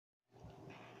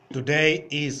Today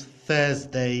is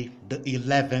Thursday, the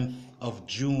 11th of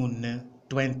June,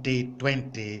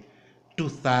 2020.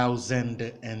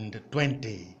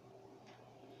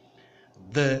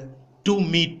 The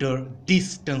 2-meter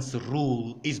distance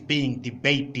rule is being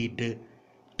debated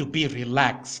to be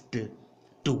relaxed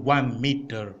to 1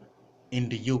 meter in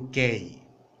the UK.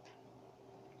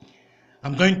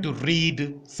 I'm going to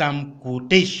read some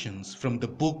quotations from the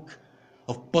book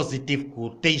of positive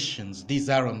quotations. These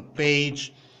are on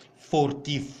page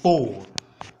 44,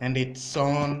 and it's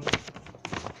on: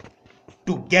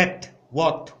 to get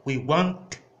what we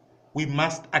want, we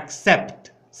must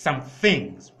accept some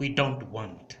things we don't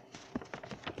want.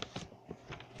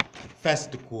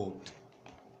 First quote: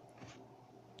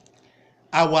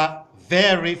 our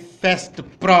very first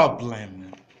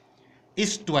problem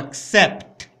is to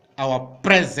accept our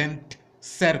present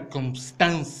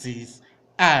circumstances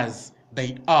as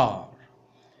they are,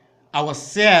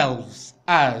 ourselves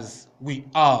as we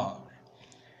are,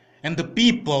 and the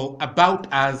people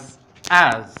about us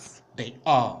as they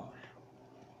are.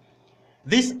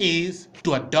 This is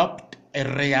to adopt a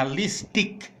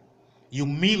realistic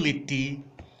humility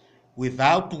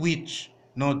without which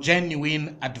no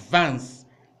genuine advance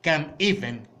can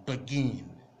even begin.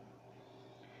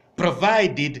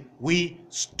 Provided we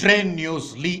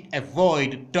strenuously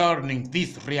avoid turning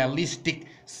these realistic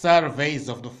surveys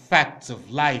of the facts of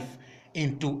life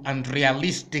into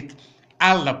unrealistic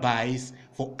alibis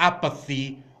for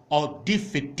apathy or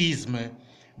defeatism,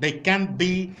 they can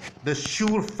be the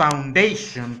sure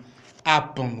foundation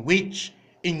upon which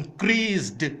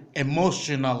increased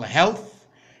emotional health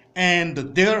and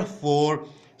therefore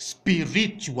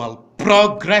spiritual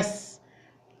progress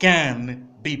can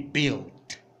be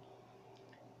built.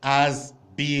 As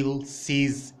Bill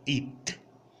sees it.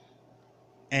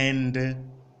 End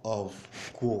of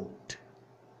quote.